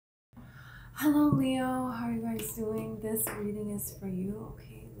Hello, Leo. How are you guys doing? This reading is for you.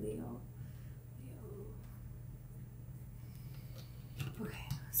 Okay, Leo. Okay,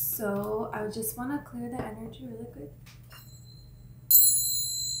 so I just want to clear the energy really good.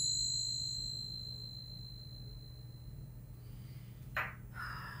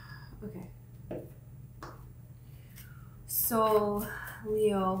 Okay. So,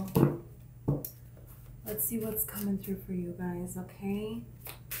 Leo, let's see what's coming through for you guys, okay?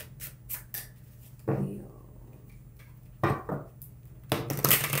 Leo.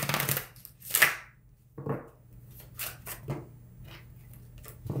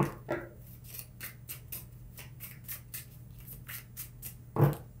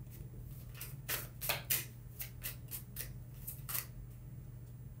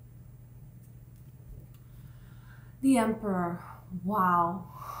 The Emperor. Wow.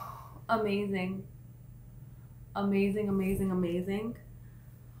 Amazing. Amazing, amazing, amazing.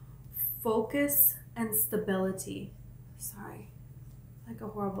 Focus and stability. Sorry. Like a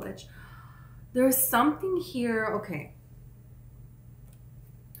horrible itch. There's something here. Okay.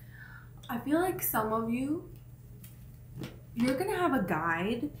 I feel like some of you, you're going to have a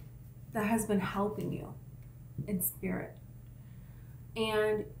guide that has been helping you in spirit.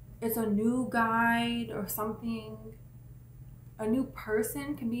 And it's a new guide or something. A new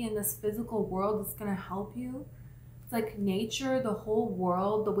person can be in this physical world that's going to help you. It's like nature, the whole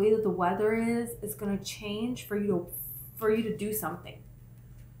world, the way that the weather is going to change for you to do something.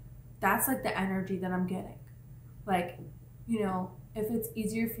 That's like the energy that I'm getting. Like, you know, if it's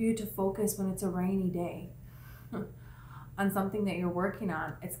easier for you to focus when it's a rainy day on something that you're working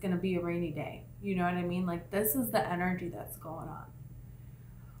on, it's going to be a rainy day. You know what I mean? Like, this is the energy that's going on.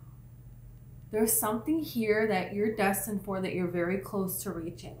 There's something here that you're destined for that you're very close to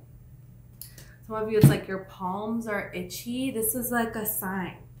reaching. Some of you, it's like your palms are itchy. This is like a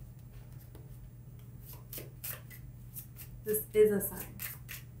sign. This is a sign.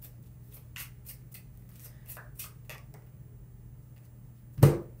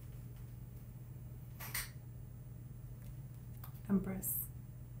 Empress.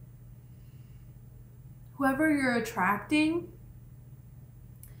 Whoever you're attracting,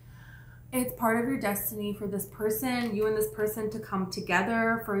 it's part of your destiny for this person, you and this person to come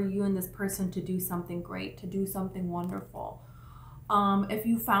together, for you and this person to do something great, to do something wonderful. If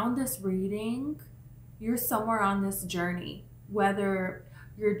you found this reading, you're somewhere on this journey, whether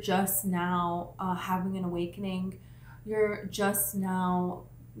you're just now having an awakening, you're just now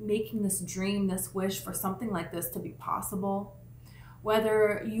making this dream, this wish for something like this to be possible,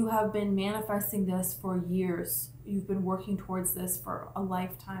 whether you have been manifesting this for years, you've been working towards this for a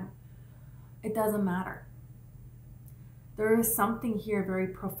lifetime. It doesn't matter. There is something here very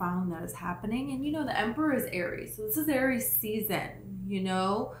profound that is happening. And you know, the Emperor is Aries. So this is Aries season, you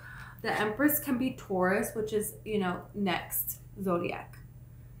know. The Empress can be Taurus, which is, you know, next zodiac.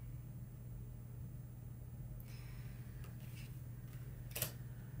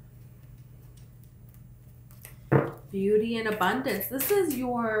 Beauty and abundance. This is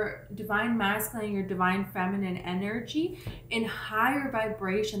your divine masculine, your divine feminine energy in higher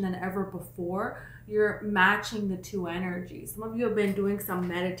vibration than ever before. You're matching the two energies. Some of you have been doing some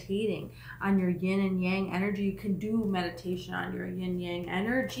meditating on your yin and yang energy. You can do meditation on your yin yang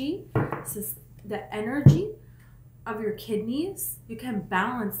energy. This is the energy of your kidneys. You can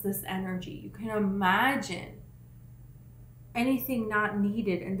balance this energy. You can imagine anything not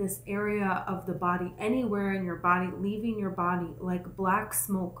needed in this area of the body, anywhere in your body, leaving your body like black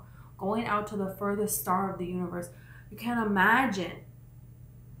smoke, going out to the furthest star of the universe. You can imagine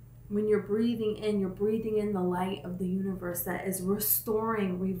when you're breathing in the light of the universe that is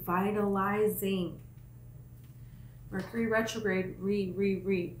restoring, revitalizing. Mercury retrograde,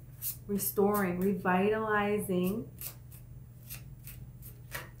 restoring, revitalizing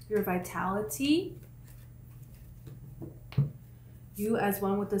your vitality. You as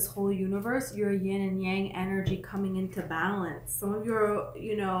one with this whole universe, your yin and yang energy coming into balance. Some of you are,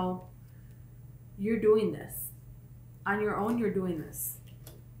 you know, you're doing this. On your own, you're doing this.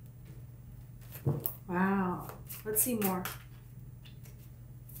 Wow. Let's see more.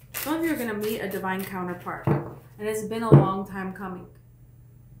 Some of you are going to meet a divine counterpart. And it's been a long time coming.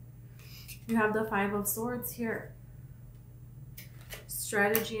 You have the Five of Swords here.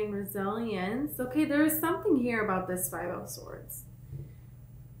 Strategy and resilience. Okay, there is something here about this Five of Swords.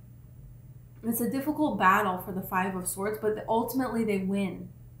 It's a difficult battle for the Five of Swords, but ultimately they win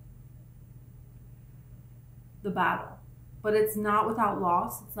the battle. But it's not without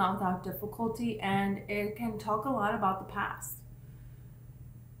loss, it's not without difficulty, and it can talk a lot about the past.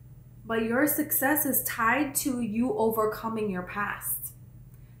 But your success is tied to you overcoming your past.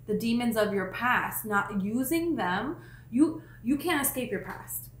 the demons of your past, not using them. You can't escape your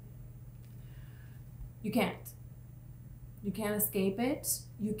past. You can't. You can't escape it.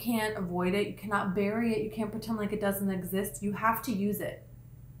 You can't avoid it. You cannot bury it. You can't pretend like it doesn't exist. You have to use it.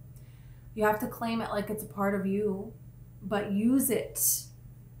 You have to claim it like it's a part of you, but use it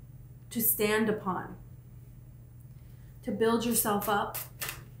to stand upon, to build yourself up.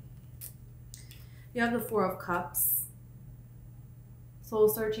 You have the Four of Cups. Soul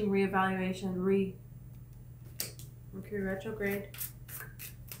searching, reevaluation, Mercury retrograde.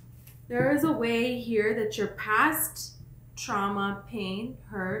 There is a way here that your past trauma, pain,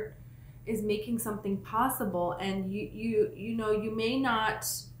 hurt is making something possible, and you know, you may not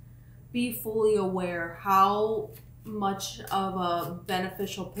be fully aware how much of a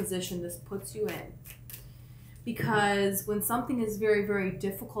beneficial position this puts you in. Because when something is very, very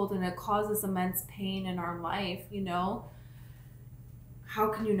difficult and it causes immense pain in our life, you know, how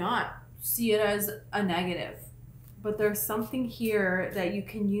can you not see it as a negative? But there's something here that you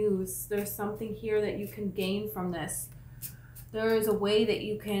can use. There's something here that you can gain from this. There is a way that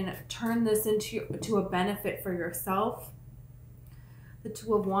you can turn this into a benefit for yourself. The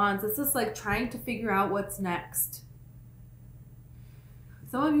Two of Wands. This is like trying to figure out what's next.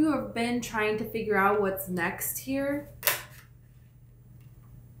 Some of you have been trying to figure out what's next here.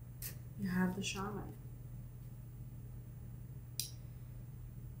 You have the Shaman.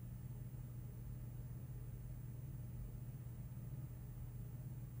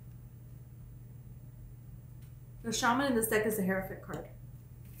 The Shaman in this deck is the Hierophant card.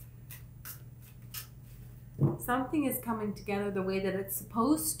 Something is coming together the way that it's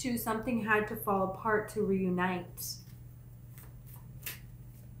supposed to. Something had to fall apart to reunite.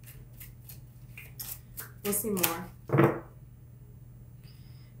 We'll see more.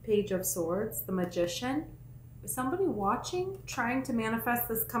 Page of Swords, the Magician. Is somebody watching, trying to manifest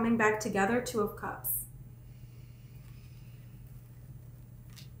this coming back together? Two of Cups.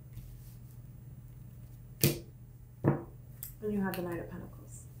 And you have the Knight of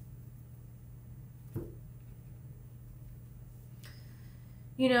Pentacles.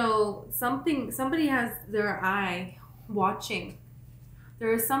 You know, somebody has their eye watching.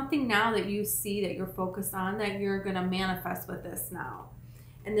 There is something now that you see that you're focused on that you're going to manifest with this now.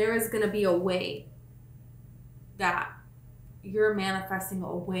 And there is going to be a way that you're manifesting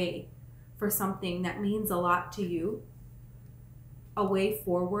a way for something that means a lot to you. A way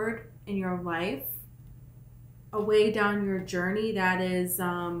forward in your life. A way down your journey that is,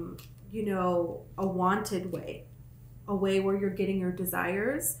 you know, a wanted way. A way where you're getting your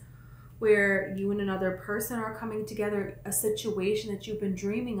desires. Where you and another person are coming together. A situation that you've been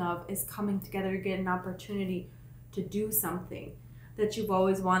dreaming of is coming together to get an opportunity to do something that you've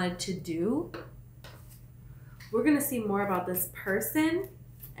always wanted to do. We're going to see more about this person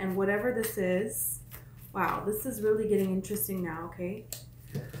and whatever this is. Wow, this is really getting interesting now, okay?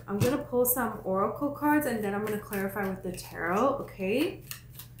 I'm going to pull some oracle cards and then I'm going to clarify with the tarot, okay?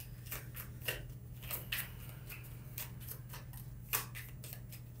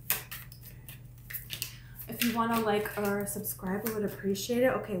 If you want to like or subscribe, I would appreciate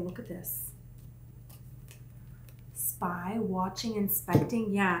it. Okay, look at this. Spy, watching,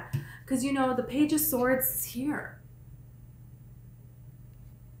 inspecting. Yeah, because you know, the Page of Swords is here.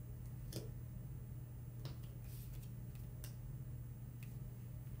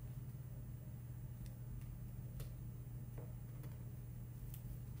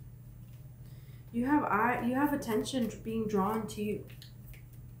 You have attention being drawn to you.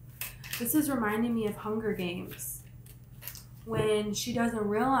 This is reminding me of Hunger Games. When she doesn't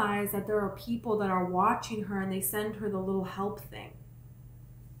realize that there are people that are watching her and they send her the little help thing.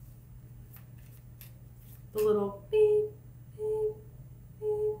 The little beep, beep,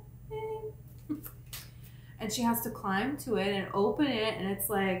 beep, beep. And she has to climb to it and open it, and it's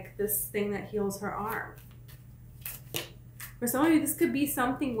like this thing that heals her arm. For some of you, this could be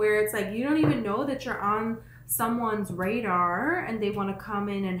something where it's like you don't even know that you're on someone's radar and they want to come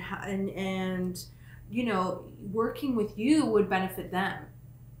in and you know, working with you would benefit them.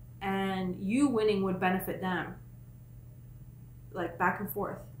 And you winning would benefit them. Like back and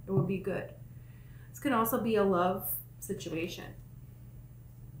forth. It would be good. This could also be a love situation.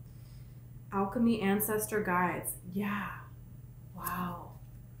 Alchemy, ancestor guides. Yeah. Wow.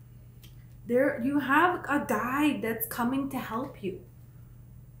 There you have a guide that's coming to help you.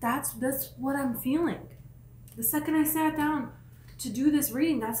 That's what I'm feeling. The second I sat down to do this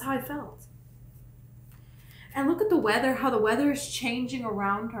reading, that's how I felt. And look at the weather, how the weather is changing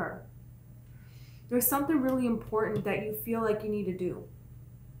around her. There's something really important that you feel like you need to do.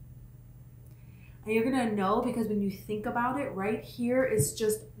 And you're going to know because when you think about it, right here is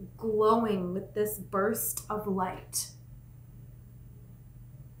just glowing with this burst of light.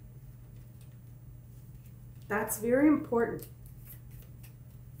 That's very important.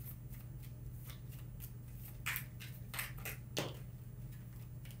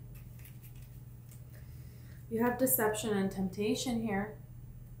 You have deception and temptation here.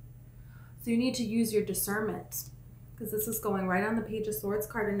 So you need to use your discernment, because this is going right on the Page of Swords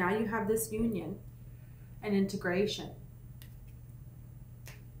card, and now you have this union and integration.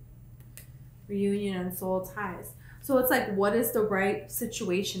 Reunion and soul ties. So it's like, what is the right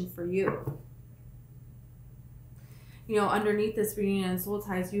situation for you? You know, underneath this reunion and soul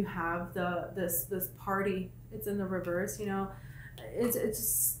ties, you have this party. It's in the reverse, you know. It's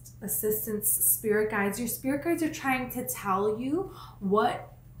just assistance, spirit guides. Your spirit guides are trying to tell you what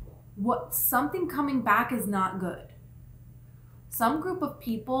something coming back is not good. Some group of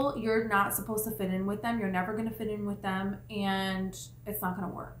people, you're not supposed to fit in with them. You're never going to fit in with them, and it's not going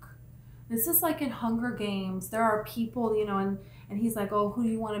to work. This is like in Hunger Games. There are people, you know, and he's like, oh, who do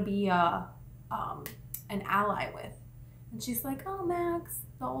you want to be an ally with? And she's like, oh, Max,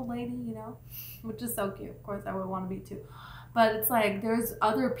 the old lady, you know, which is so cute. Of course, I would want to be too. But it's like, there's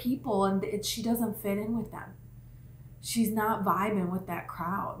other people, and she doesn't fit in with them. She's not vibing with that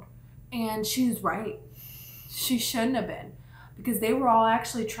crowd. And she's right. She shouldn't have been, because they were all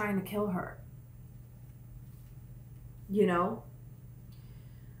actually trying to kill her. You know?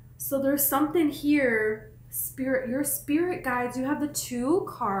 So there's something here, your spirit guides. You have the 2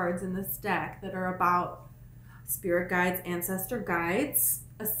 cards in this deck that are about spirit guides, ancestor guides,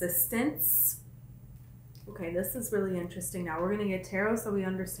 assistance. Okay, this is really interesting. Now we're going to get tarot so we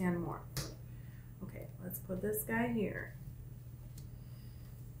understand more. Okay, let's put this guy here.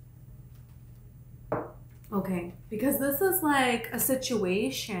 Okay, because this is like a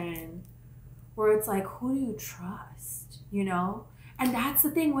situation where it's like, who do you trust, you know? And that's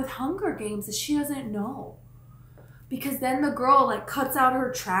the thing with Hunger Games, is she doesn't know. Because then the girl like cuts out her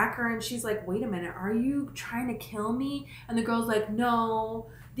tracker and she's like, wait a minute, are you trying to kill me? And the girl's like, no,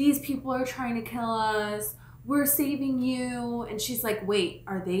 these people are trying to kill us. We're saving you. And she's like, wait,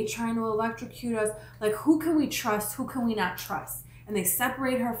 are they trying to electrocute us? Like, who can we trust? Who can we not trust? And they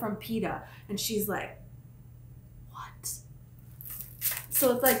separate her from PETA. And she's like,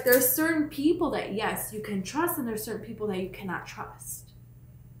 so it's like, there's certain people that, yes, you can trust, and there's certain people that you cannot trust.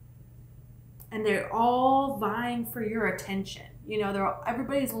 And they're all vying for your attention. You know,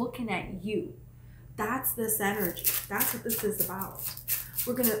 everybody's looking at you. That's this energy. That's what this is about.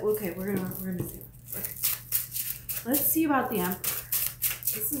 We're gonna see. Okay. Let's see about the Emperor.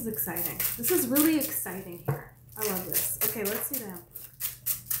 This is exciting. This is really exciting here. I love this. Okay, let's see the Emperor.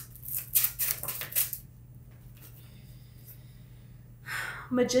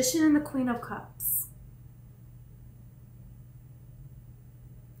 Magician and the Queen of Cups.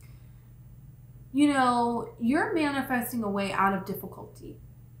 You know, you're manifesting a way out of difficulty,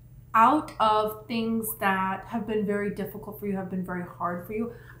 out of things that have been very difficult for you, have been very hard for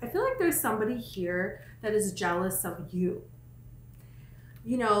you. I feel like there's somebody here that is jealous of you.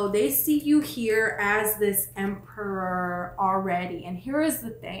 You know, they see you here as this emperor already. And here is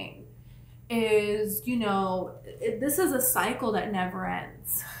the thing. Is, you know, this is a cycle that never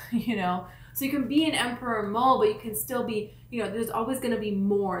ends, you know. So you can be an emperor mole, but you can still be, you know, there's always going to be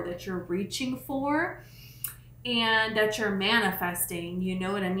more that you're reaching for and that you're manifesting, you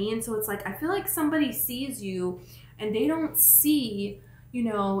know what I mean? So it's like, I feel like somebody sees you and they don't see, you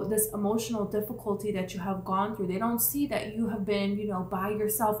know, this emotional difficulty that you have gone through. They don't see that you have been, you know, by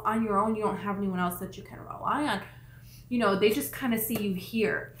yourself on your own. You don't have anyone else that you can rely on. You know, they just kind of see you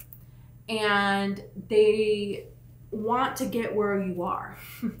here. And they want to get where you are.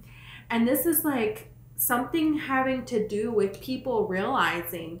 And this is like something having to do with people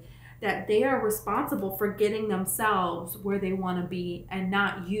realizing that they are responsible for getting themselves where they want to be and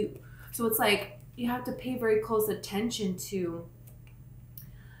not you. So it's like you have to pay very close attention to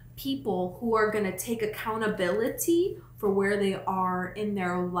people who are going to take accountability for where they are in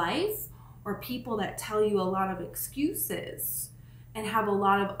their life, or people that tell you a lot of excuses and have a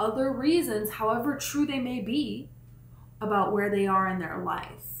lot of other reasons, however true they may be, about where they are in their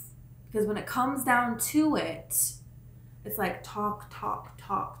life. Because when it comes down to it, it's like talk, talk,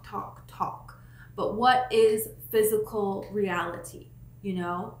 talk, talk, talk. But what is physical reality, you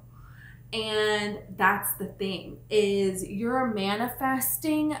know? And that's the thing, is you're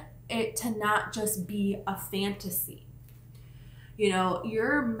manifesting it to not just be a fantasy. You know,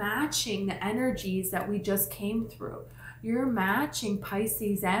 you're matching the energies that we just came through. You're matching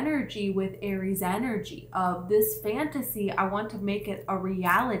Pisces energy with Aries energy of this fantasy. I want to make it a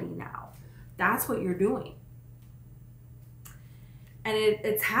reality now. That's what you're doing. and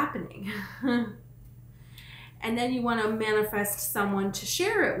it's happening. And then you want to manifest someone to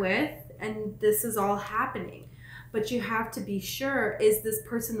share it with, and this is all happening. But you have to be sure, is this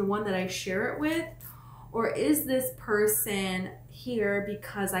person the one that I share it with? Or is this person here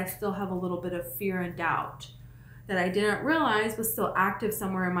because I still have a little bit of fear and doubt that I didn't realize was still active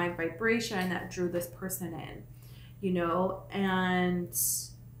somewhere in my vibration that drew this person in, you know? And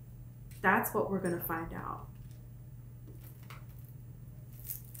that's what we're going to find out.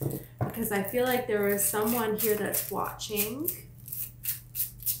 Because I feel like there is someone here that's watching.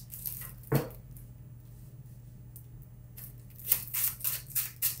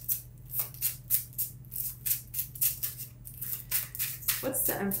 What's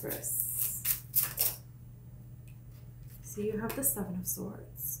the Empress? So you have the Seven of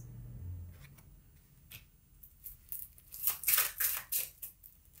Swords.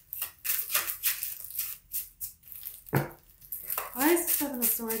 Why is the Seven of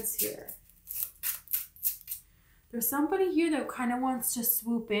Swords here? There's somebody here that kind of wants to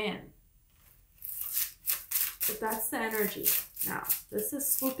swoop in. But that's the energy. Now, this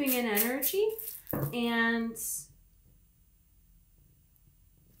is swooping in energy, and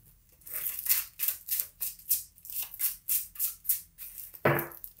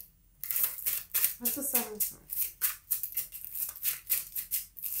what's the Seven of Swords?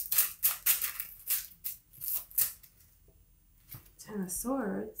 Ten of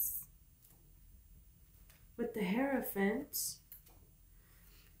Swords with the Hierophant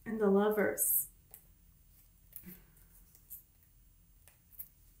and the Lovers.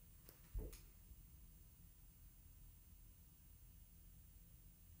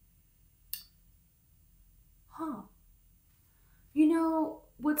 Huh. You know,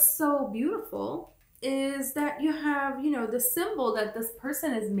 what's so beautiful is that you have, you know, the symbol that this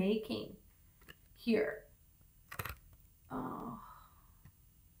person is making here. Oh.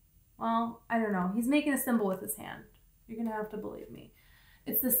 Well, I don't know. He's making a symbol with his hand. You're going to have to believe me.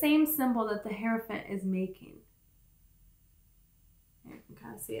 It's the same symbol that the Hierophant is making. Here, you can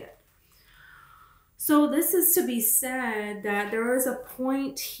kind of see it. So this is to be said that there is a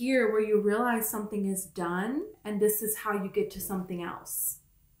point here where you realize something is done, and this is how you get to something else.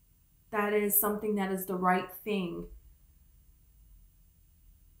 That is something that is the right thing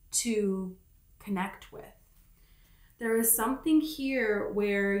to connect with. There is something here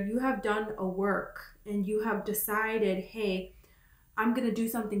where you have done a work and you have decided, hey, I'm going to do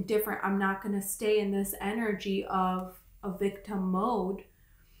something different. I'm not going to stay in this energy of a victim mode.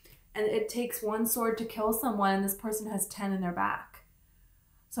 And it takes one sword to kill someone, and this person has 10 in their back.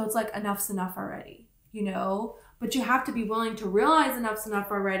 So it's like, enough's enough already, you know? But you have to be willing to realize enough's enough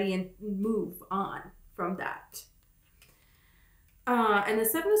already and move on from that. And the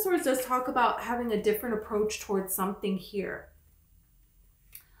Seven of Swords does talk about having a different approach towards something here.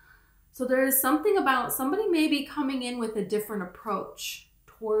 So there is something about somebody maybe coming in with a different approach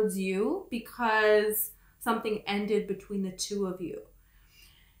towards you because something ended between the two of you.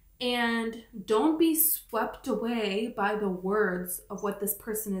 And don't be swept away by the words of what this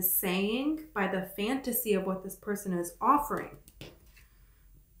person is saying, by the fantasy of what this person is offering.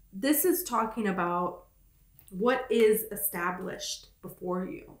 This is talking about what is established before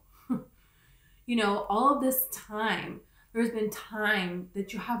you. You know, all of this time, there's been time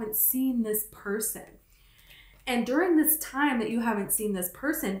that you haven't seen this person. And during this time that you haven't seen this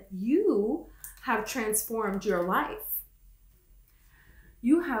person, you have transformed your life.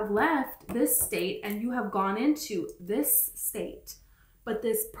 You have left this state and you have gone into this state. But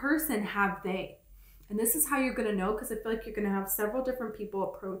this person have they. And this is how you're going to know, because I feel like you're going to have several different people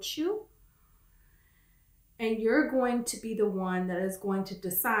approach you. And you're going to be the one that is going to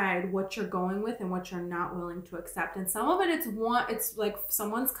decide what you're going with and what you're not willing to accept. And some of it, it's like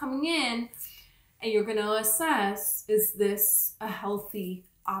someone's coming in and you're going to assess, is this a healthy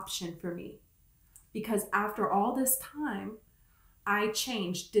option for me? Because after all this time, I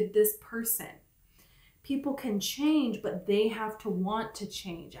changed. Did this person? People can change, but they have to want to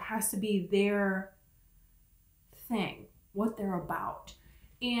change. It has to be their thing, what they're about.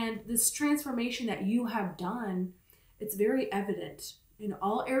 And this transformation that you have done, it's very evident in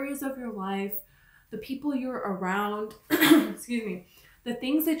all areas of your life. The people you're around, excuse me, the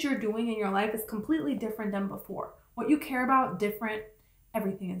things that you're doing in your life is completely different than before. What you care about, different.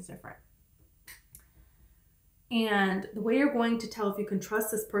 Everything is different. And the way you're going to tell if you can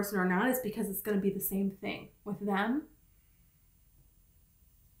trust this person or not is because it's going to be the same thing with them,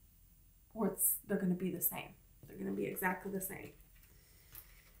 or they're going to be the same. They're going to be exactly the same.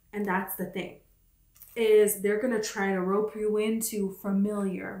 And that's the thing, is they're going to try to rope you into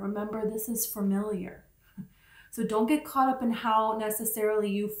familiar. Remember, this is familiar. So don't get caught up in how necessarily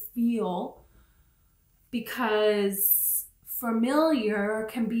you feel, because familiar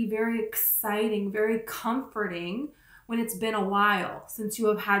can be very exciting, very comforting when it's been a while since you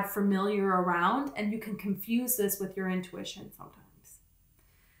have had familiar around, and you can confuse this with your intuition sometimes.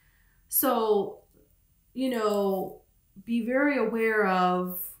 So, be very aware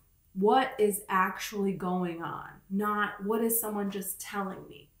of what is actually going on, not what is someone just telling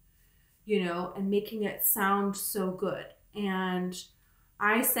me, and making it sound so good. And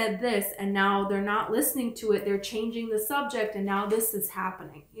I said this, and now they're not listening to it. They're changing the subject, and now this is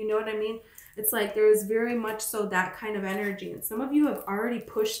happening. You know what I mean? It's like there's very much so that kind of energy. And some of you have already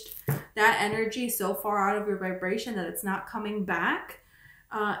pushed that energy so far out of your vibration that it's not coming back.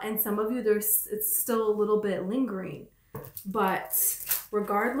 And some of you, it's still a little bit lingering. But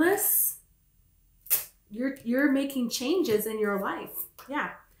regardless, you're making changes in your life.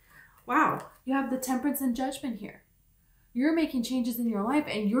 Yeah. Wow. You have the Temperance and Judgment here. You're making changes in your life,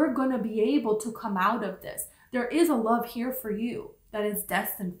 and you're going to be able to come out of this. There is a love here for you that is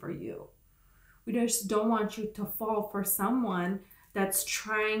destined for you. We just don't want you to fall for someone that's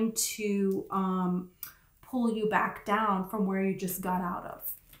trying to pull you back down from where you just got out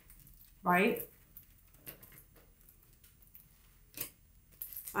of. Right?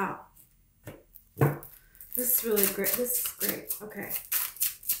 Wow. This is really great. This is great. Okay.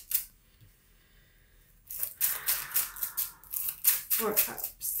 Four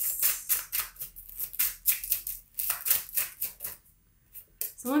Cups.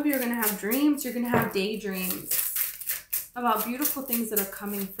 Some of you are going to have dreams. You're going to have daydreams about beautiful things that are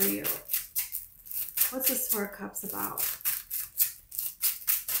coming for you. What's this Four Cups about?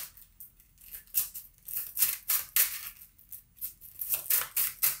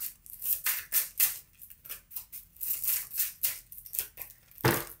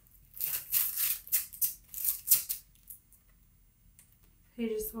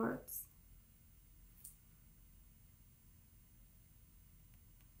 Page of Swords.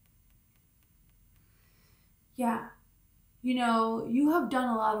 Yeah. You have done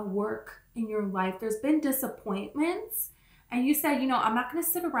a lot of work in your life. There's been disappointments. And you said, I'm not going to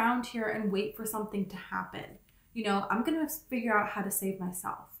sit around here and wait for something to happen. I'm going to figure out how to save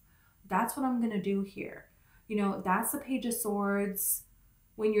myself. That's what I'm going to do here. That's the Page of Swords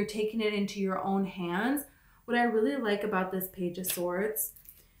when you're taking it into your own hands. What I really like about this Page of Swords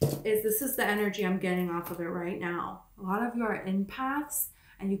is this is the energy I'm getting off of it right now. A lot of you are empaths,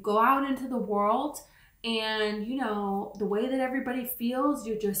 and you go out into the world, and the way that everybody feels,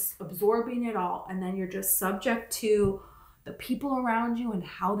 you're just absorbing it all, and then you're just subject to the people around you and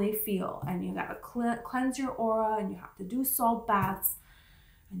how they feel. And you got to cleanse your aura, and you have to do salt baths,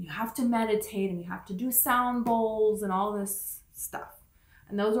 and you have to meditate, and you have to do sound bowls and all this stuff.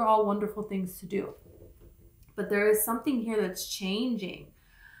 And those are all wonderful things to do. But there is something here that's changing,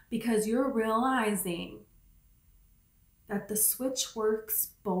 because you're realizing that the switch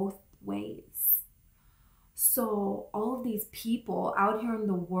works both ways. So all of these people out here in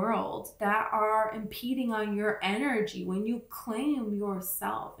the world that are impeding on your energy, when you claim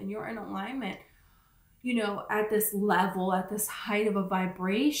yourself and you're in alignment, at this level, at this height of a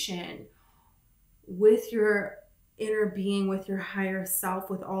vibration with your inner being, with your higher self,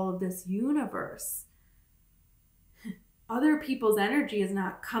 with all of this universe, other people's energy is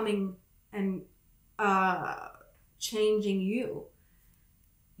not coming and changing you.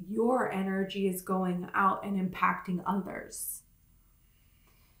 Your energy is going out and impacting others.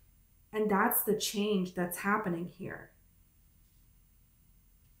 And that's the change that's happening here.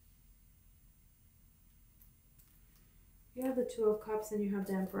 You have the Two of Cups and you have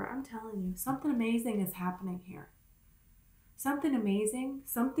the Emperor. I'm telling you, something amazing is happening here. Something amazing,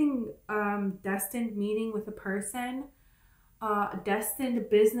 something destined meeting with a person, a destined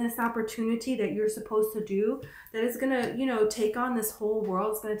business opportunity that you're supposed to do that is going to, take on this whole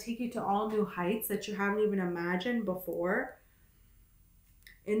world. It's going to take you to all new heights that you haven't even imagined before.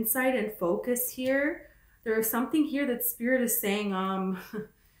 Insight and focus here. There is something here that Spirit is saying,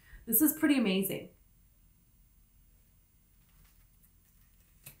 this is pretty amazing.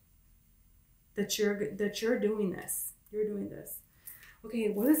 That you're doing this. You're doing this. Okay,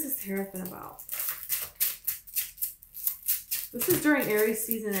 what is this Hierophant about? This is during Aries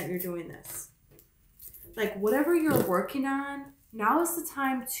season that you're doing this. Like whatever you're working on, now is the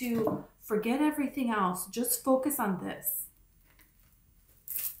time to forget everything else. Just focus on this.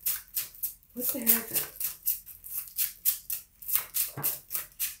 What's the Hierophant?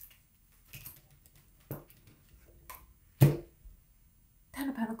 Ten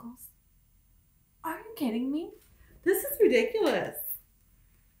of Pentacles. Are you kidding me? This is ridiculous.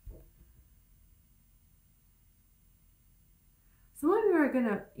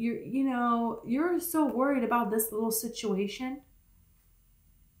 you're so worried about this little situation.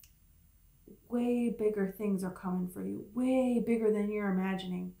 Way bigger things are coming for you, way bigger than you're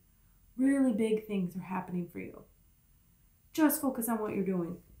imagining. Really big things are happening for you. Just focus on what you're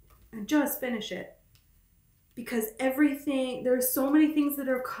doing and just finish it. Because there's so many things that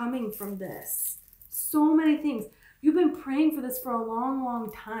are coming from this. So many things. You've been praying for this for a long, long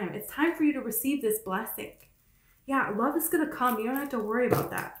time. It's time for you to receive this blessing. Yeah, love is going to come. You don't have to worry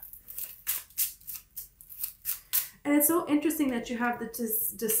about that. And it's so interesting that you have the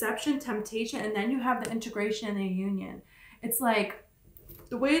deception, temptation, and then you have the integration and the union. It's like,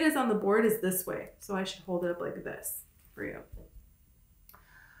 the way it is on the board is this way. So I should hold it up like this for you.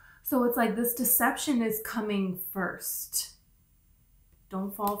 So it's like this deception is coming first.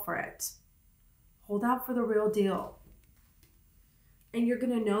 Don't fall for it. Hold out for the real deal. And you're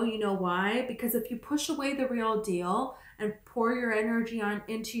going to know, you know why? Because if you push away the real deal and pour your energy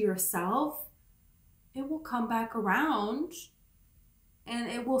into yourself, it will come back around and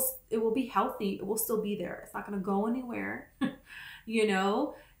it will be healthy. It will still be there. It's not going to go anywhere, and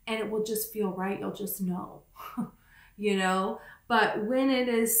it will just feel right. You'll just know, but when it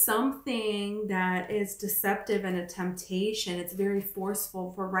is something that is deceptive and a temptation, it's very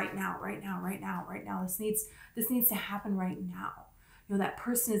forceful for right now. This needs to happen right now. That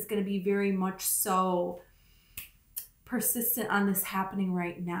person is going to be very much so persistent on this happening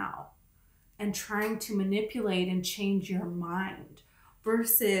right now and trying to manipulate and change your mind,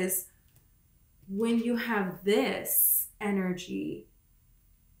 versus when you have this energy,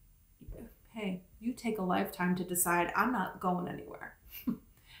 hey, you take a lifetime to decide, I'm not going anywhere.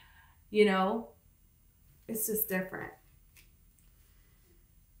 It's just different.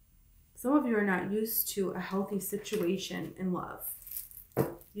 Some of you are not used to a healthy situation in love.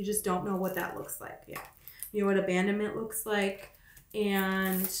 You just don't know what that looks like. Yeah. You know what abandonment looks like.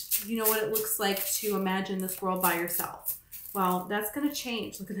 And you know what it looks like to imagine this world by yourself. Well, that's going to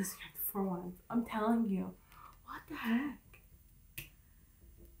change. Look at this. You have the 4 wands. I'm telling you. What the heck?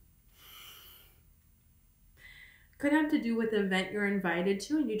 Could have to do with the event you're invited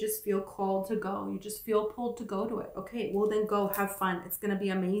to and you just feel called to go. You just feel pulled to go to it. Okay, well then go. Have fun. It's going to be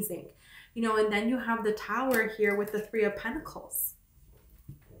amazing. And then you have the Tower here with the 3 of Pentacles.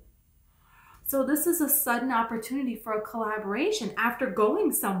 So this is a sudden opportunity for a collaboration after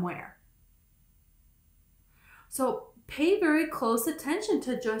going somewhere. So pay very close attention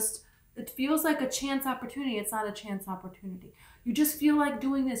to it feels like a chance opportunity. It's not a chance opportunity. You just feel like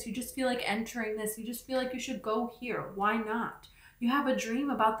doing this. You just feel like entering this. You just feel like you should go here. Why not? You have a dream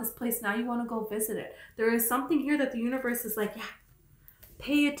about this place. Now you want to go visit it. There is something here that the universe is like, yeah,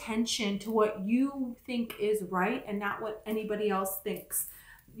 pay attention to what you think is right and not what anybody else thinks.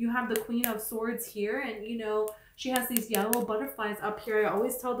 You have the Queen of Swords here, and she has these yellow butterflies up here. I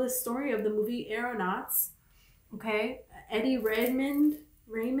always tell this story of the movie Aeronauts. Okay, Eddie Raymond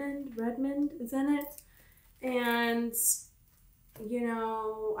is in it, and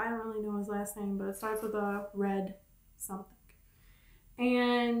I don't really know his last name, but it starts with a red something.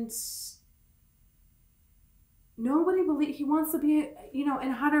 And nobody believes he wants to be,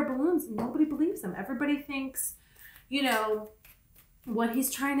 in hot air balloons. Nobody believes him. Everybody thinks, what he's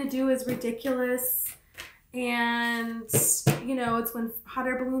trying to do is ridiculous. And, it's when hot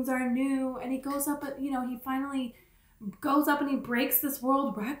air balloons are new, and he goes up, he finally goes up and he breaks this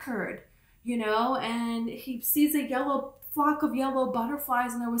world record, and he sees a flock of yellow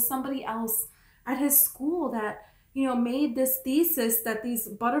butterflies, and there was somebody else at his school that, made this thesis that these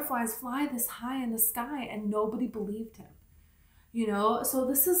butterflies fly this high in the sky, and nobody believed him, so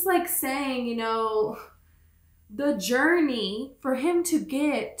this is like saying, the journey for him to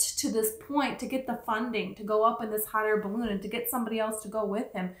get to this point, to get the funding, to go up in this hot air balloon and to get somebody else to go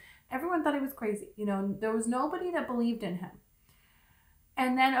with him, everyone thought he was crazy. There was nobody that believed in him.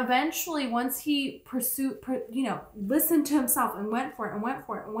 And then eventually, once he listened to himself and went for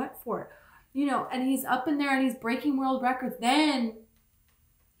it, and he's up in there and he's breaking world records, then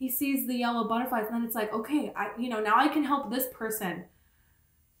he sees the yellow butterflies, and then it's like, okay, now I can help this person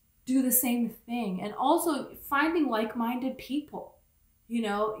do the same thing. And also finding like-minded people,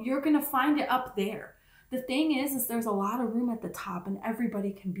 you're going to find it up there. The thing is there's a lot of room at the top and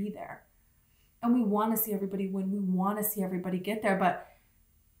everybody can be there. And we want to see everybody win. We want to see everybody get there. But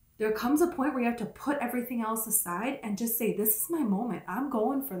there comes a point where you have to put everything else aside and just say, this is my moment. I'm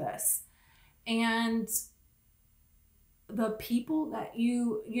going for this. And the people that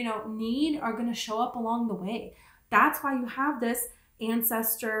you need are going to show up along the way. That's why you have this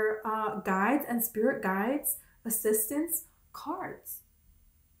ancestor guides and spirit guides, assistance cards.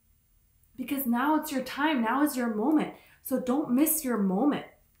 Because now it's your time. Now is your moment. So don't miss your moment.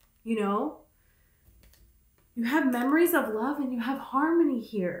 you know? You have memories of love and you have harmony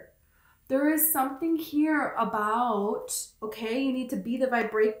here. There is something here about, okay, you need to be the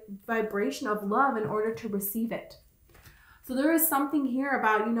vibration of love in order to receive it. So there is something here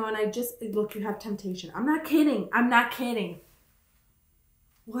about, you know, and I just, look, you have temptation. I'm not kidding. I'm not kidding.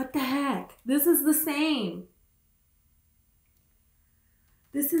 What the heck? This is the same.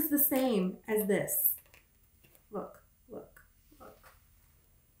 This is the same as this. Look, look, look.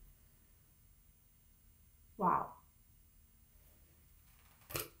 Wow.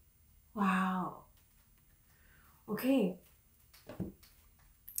 Wow. Okay.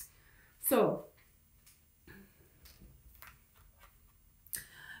 So,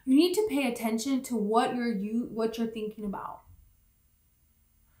 you need to pay attention to what you're thinking about.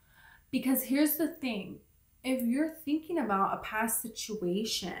 Because here's the thing. If you're thinking about a past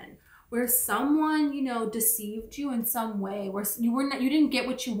situation where someone, you know, deceived you in some way, where you didn't get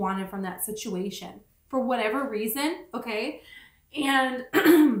what you wanted from that situation for whatever reason, okay? And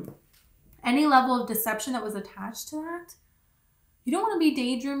any level of deception that was attached to that, you don't want to be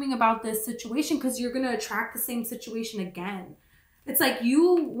daydreaming about this situation because you're going to attract the same situation again. It's like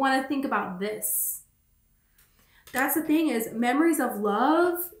you want to think about this. That's the thing is memories of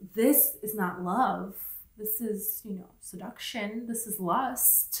love. This is not love. This is, you know, seduction. This is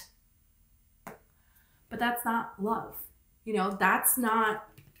lust. But that's not love. You know, that's not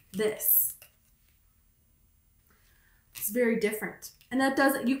this. It's very different. And that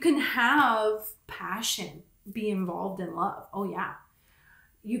doesn't, you can have passion be involved in love. Oh yeah,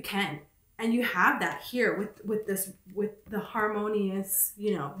 you can. And you have that here with the harmonious,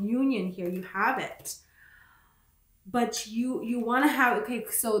 you know, union here. You have it. But you want to have, okay,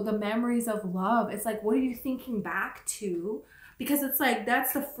 so the memories of love, it's like, what are you thinking back to? Because it's like,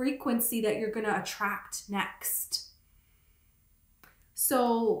 that's the frequency that you're going to attract next.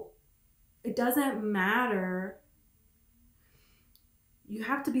 So it doesn't matter. You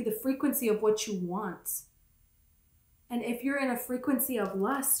have to be the frequency of what you want. And if you're in a frequency of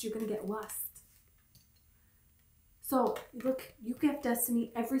lust, you're going to get lust. So look, you get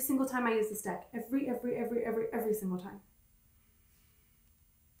destiny every single time I use this deck. Every single time.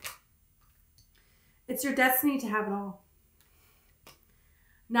 It's your destiny to have it all.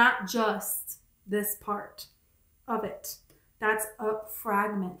 Not just this part of it. That's a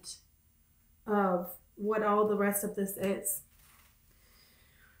fragment of what all the rest of this is.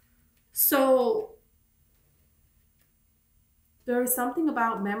 So there is something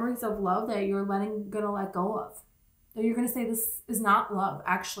about memories of love that you're gonna let go of. That you're gonna say, this is not love.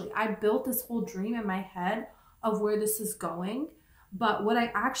 Actually, I built this whole dream in my head of where this is going, but what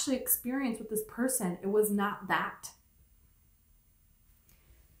I actually experienced with this person, it was not that.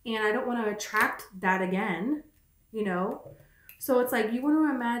 And I don't want to attract that again, you know? So it's like, you want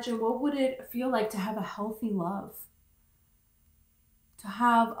to imagine, what would it feel like to have a healthy love? To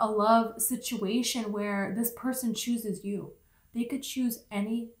have a love situation where this person chooses you. They could choose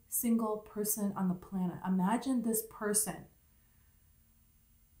any single person on the planet. Imagine this person,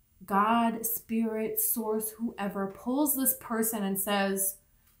 God, spirit, source, whoever, pulls this person and says,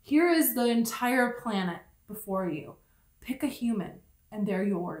 here is the entire planet before you. Pick a human and they're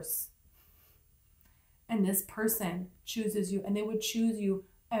yours. And this person chooses you, and they would choose you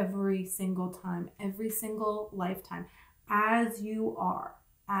every single time, every single lifetime, as you are,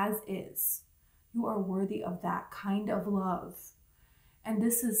 as is. You are worthy of that kind of love. And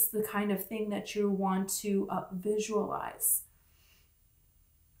this is the kind of thing that you want to visualize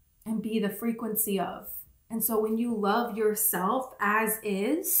and be the frequency of. And so when you love yourself as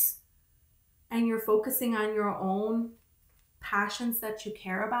is, and you're focusing on your own passions that you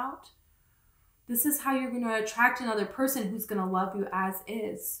care about, this is how you're going to attract another person who's going to love you as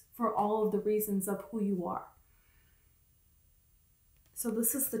is for all of the reasons of who you are. So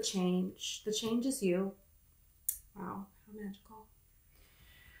this is the change. The change is you. Wow, how magical.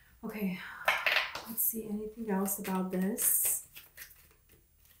 Okay, let's see anything else about this.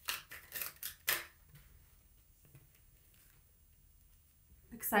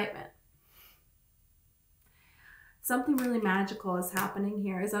 Excitement. Something really magical is happening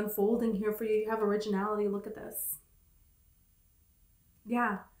here, is unfolding here for you. You have originality. Look at this.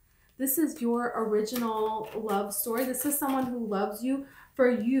 Yeah, this is your original love story. This is someone who loves you for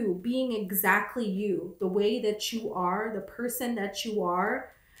you being exactly you, the way that you are, the person that you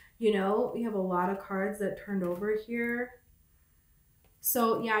are. You know, we have a lot of cards that turned over here.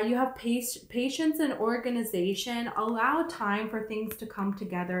 So yeah, you have patience and organization. Allow time for things to come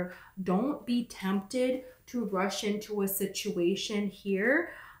together. Don't be tempted to rush into a situation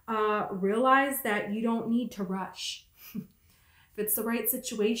here. Realize that you don't need to rush. If it's the right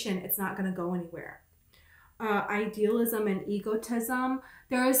situation, it's not going to go anywhere. Idealism and egotism.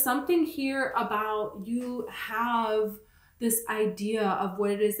 There is something here about you have this idea of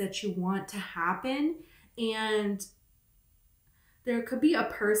what it is that you want to happen, and there could be a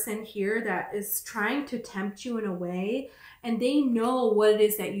person here that is trying to tempt you in a way, and they know what it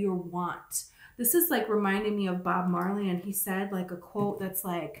is that you want. This is like reminding me of Bob Marley, and he said like a quote that's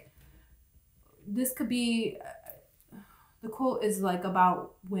like, this could be, the quote is like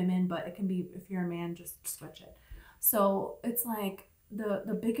about women, but it can be, if you're a man, just switch it. So it's like,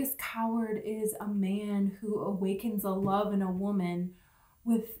 the biggest coward is a man who awakens a love in a woman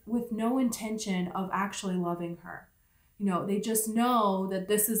with no intention of actually loving her. You know, they just know that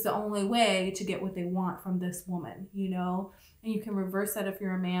this is the only way to get what they want from this woman, you know? And you can reverse that if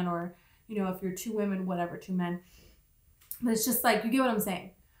you're a man, or, you know, if you're two women, whatever, two men. But it's just like, you get what I'm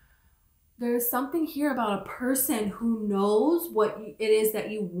saying? There's something here about a person who knows what it is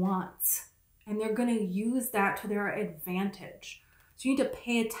that you want, and they're going to use that to their advantage. So you need to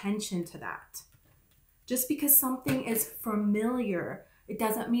pay attention to that. Just because something is familiar, it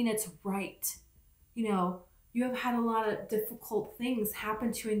doesn't mean it's right. You know, you have had a lot of difficult things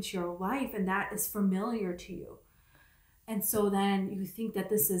happen to you into your life, and that is familiar to you. And so then you think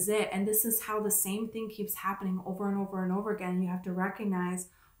that this is it. And this is how the same thing keeps happening over and over and over again. And you have to recognize,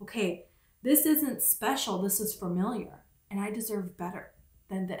 okay, this isn't special. This is familiar. And I deserve better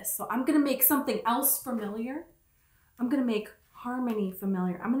than this. So I'm going to make something else familiar. I'm going to make harmony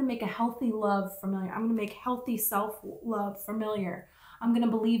familiar. I'm going to make a healthy love familiar. I'm going to make healthy self-love familiar. I'm going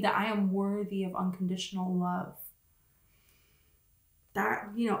to believe that I am worthy of unconditional love. That,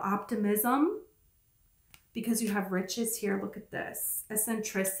 you know, optimism, because you have riches here. Look at this.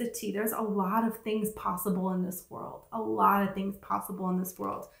 Eccentricity. There's a lot of things possible in this world. A lot of things possible in this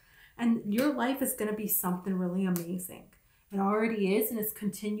world. And your life is going to be something really amazing. It already is, and it's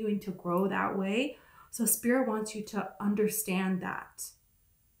continuing to grow that way. So Spirit wants you to understand that.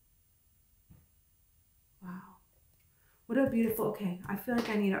 Wow. What a beautiful, okay, I feel like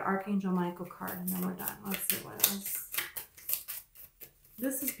I need an Archangel Michael card, and then we're done. Let's see what else.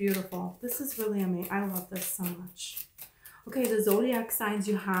 This is beautiful. This is really amazing. I love this so much. Okay, the zodiac signs,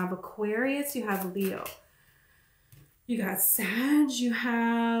 you have Aquarius, you have Leo. You got Sag, you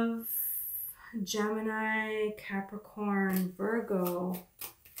have Gemini, Capricorn, Virgo,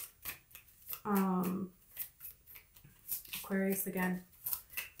 Aquarius again.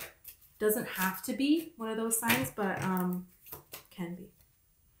 Doesn't have to be one of those signs, but can be.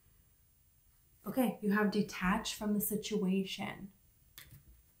 Okay, you have detached from the situation.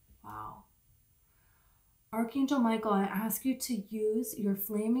 Wow. Archangel Michael, I ask you to use your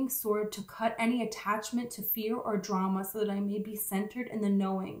flaming sword to cut any attachment to fear or drama, so that I may be centered in the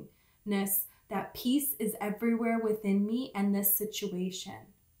knowingness that peace is everywhere within me and this situation.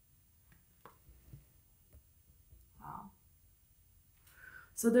 Wow.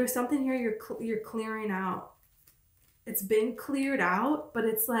 So there's something here you're clearing out. It's been cleared out, but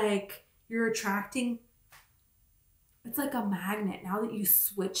it's like you're attracting. It's like a magnet now that you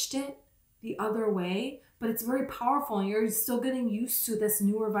switched it the other way, but it's very powerful, and you're still getting used to this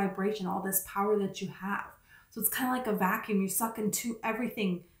newer vibration, all this power that you have. So it's kind of like a vacuum. You're sucking to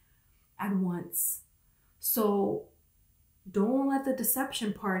everything at once. So don't let the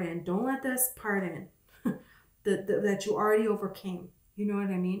deception part in. Don't let this part in that you already overcame. You know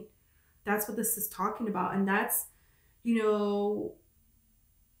what I mean? That's what this is talking about. And that's, you know,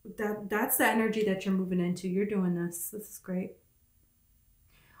 that's the energy that you're moving into. You're doing this. This is great.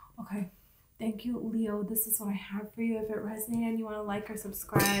 Okay. Thank you, Leo. This is what I have for you. If it resonated and you want to like or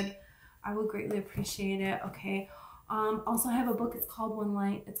subscribe, I would greatly appreciate it. Okay. Also, I have a book. It's called One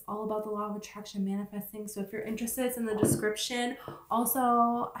Light. It's all about the law of attraction, manifesting. So if you're interested, it's in the description.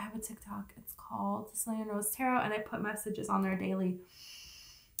 Also, I have a TikTok. It's called Sicilian Rose Tarot, and I put messages on there daily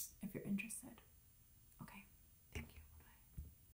if you're interested.